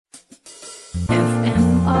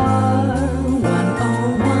FMR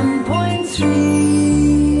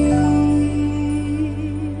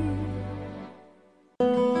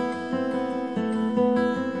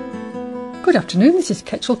 101.3. Good afternoon, this is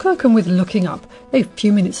Ketchel Kirkham with Looking Up, a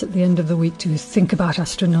few minutes at the end of the week to think about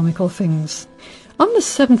astronomical things. On the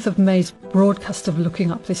 7th of May's broadcast of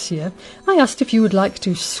Looking Up this year, I asked if you would like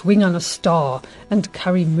to swing on a star and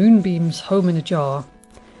carry moonbeams home in a jar.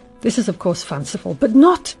 This is of course fanciful, but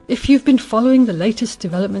not if you've been following the latest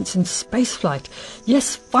developments in spaceflight.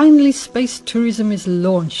 Yes, finally space tourism is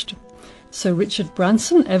launched. Sir Richard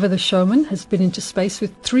Branson, ever the showman, has been into space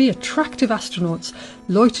with 3 attractive astronauts,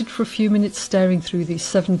 loitered for a few minutes staring through the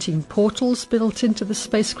 17 portals built into the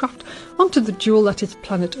spacecraft onto the jewel that is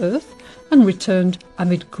planet Earth, and returned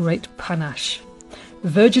amid great panache.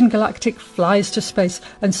 Virgin Galactic flies to space,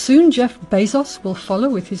 and soon Jeff Bezos will follow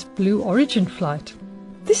with his Blue Origin flight.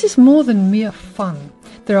 This is more than mere fun.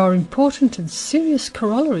 There are important and serious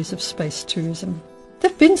corollaries of space tourism.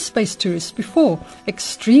 There have been space tourists before,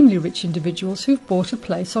 extremely rich individuals who've bought a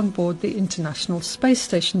place on board the International Space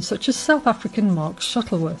Station, such as South African Mark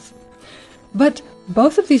Shuttleworth. But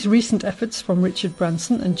both of these recent efforts from Richard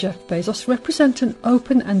Branson and Jeff Bezos represent an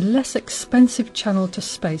open and less expensive channel to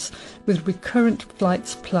space, with recurrent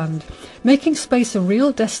flights planned, making space a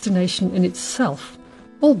real destination in itself,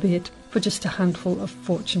 albeit for just a handful of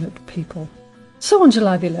fortunate people. So on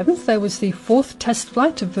July the 11th, there was the 4th test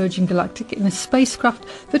flight of Virgin Galactic in a spacecraft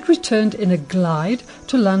that returned in a glide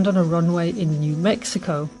to land on a runway in New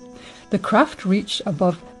Mexico. The craft reached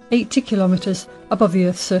above 80 kilometers above the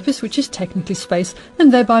Earth's surface, which is technically space,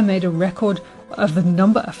 and thereby made a record of the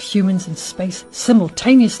number of humans in space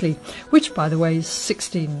simultaneously, which by the way is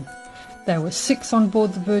 16. There were 6 on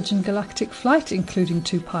board the Virgin Galactic flight, including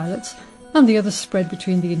 2 pilots, and the others spread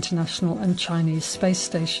between the international and Chinese space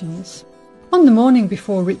stations. On the morning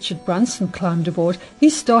before Richard Branson climbed aboard, he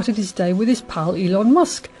started his day with his pal Elon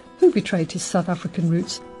Musk, who betrayed his South African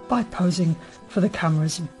roots by posing for the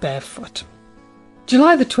cameras barefoot.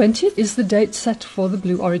 July the 20th is the date set for the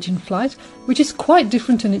Blue Origin flight, which is quite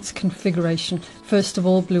different in its configuration. First of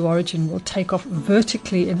all, Blue Origin will take off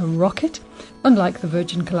vertically in a rocket, unlike the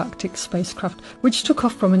Virgin Galactic spacecraft, which took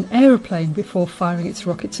off from an aeroplane before firing its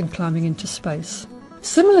rockets and climbing into space.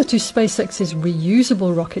 Similar to SpaceX's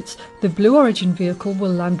reusable rockets, the Blue Origin vehicle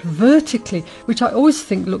will land vertically, which I always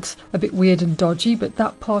think looks a bit weird and dodgy, but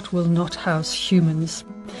that part will not house humans.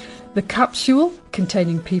 The capsule,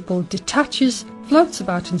 containing people, detaches, floats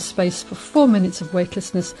about in space for 4 minutes of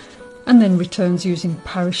weightlessness, and then returns using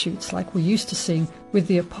parachutes like we're used to seeing with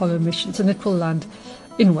the Apollo missions, and it will land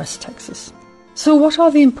in West Texas. So what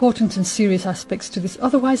are the important and serious aspects to this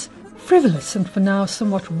otherwise frivolous and for now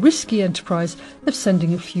somewhat risky enterprise of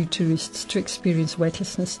sending a few tourists to experience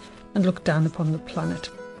weightlessness and look down upon the planet?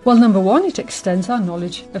 Well, number one, it extends our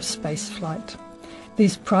knowledge of space flight.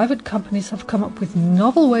 These private companies have come up with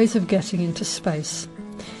novel ways of getting into space.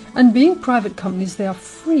 And being private companies, they are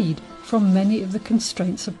freed from many of the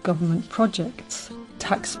constraints of government projects.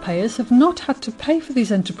 Taxpayers have not had to pay for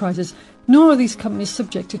these enterprises, nor are these companies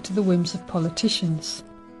subjected to the whims of politicians.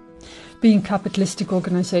 Being capitalistic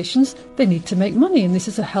organisations, they need to make money, and this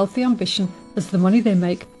is a healthy ambition, as the money they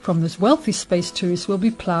make from those wealthy space tourists will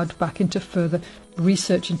be ploughed back into further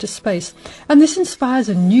research into space. And this inspires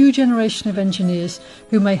a new generation of engineers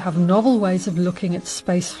who may have novel ways of looking at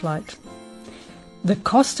space flight. The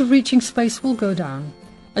cost of reaching space will go down,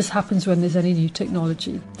 as happens when there's any new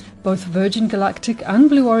technology. Both Virgin Galactic and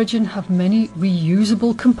Blue Origin have many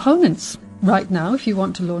reusable components. Right now, if you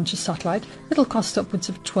want to launch a satellite, it'll cost upwards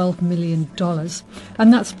of $12 million,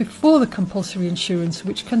 and that's before the compulsory insurance,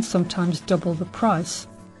 which can sometimes double the price.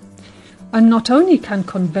 And not only can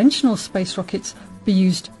conventional space rockets be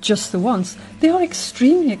used just the once, they are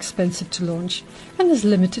extremely expensive to launch, and there's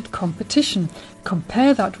limited competition.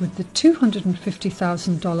 Compare that with the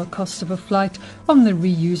 $250,000 cost of a flight on the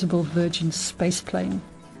reusable Virgin spaceplane.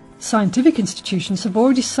 Scientific institutions have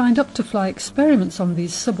already signed up to fly experiments on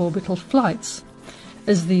these suborbital flights.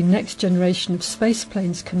 As the next generation of space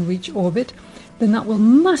planes can reach orbit, then that will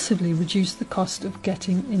massively reduce the cost of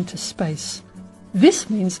getting into space. This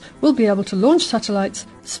means we'll be able to launch satellites,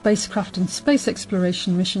 spacecraft and space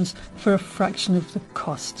exploration missions for a fraction of the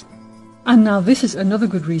cost. And now this is another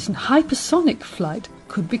good reason hypersonic flight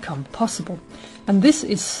could become possible. And this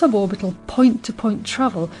is suborbital point-to-point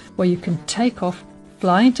travel, where you can take off,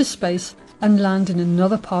 fly into space and land in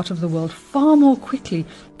another part of the world far more quickly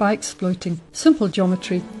by exploiting simple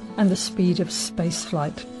geometry and the speed of space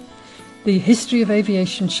flight. The history of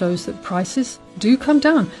aviation shows that prices do come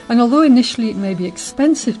down, and although initially it may be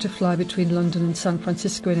expensive to fly between London and San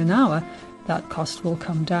Francisco in an hour, that cost will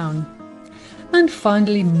come down. And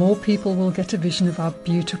finally, more people will get a vision of our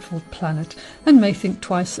beautiful planet and may think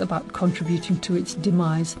twice about contributing to its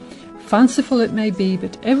demise. Fanciful it may be,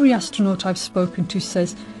 but every astronaut I've spoken to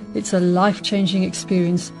says it's a life-changing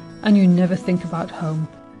experience and you never think about home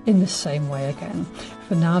in the same way again.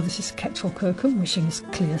 For now, this is Kechil Kirkham wishing us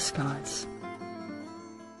clear skies.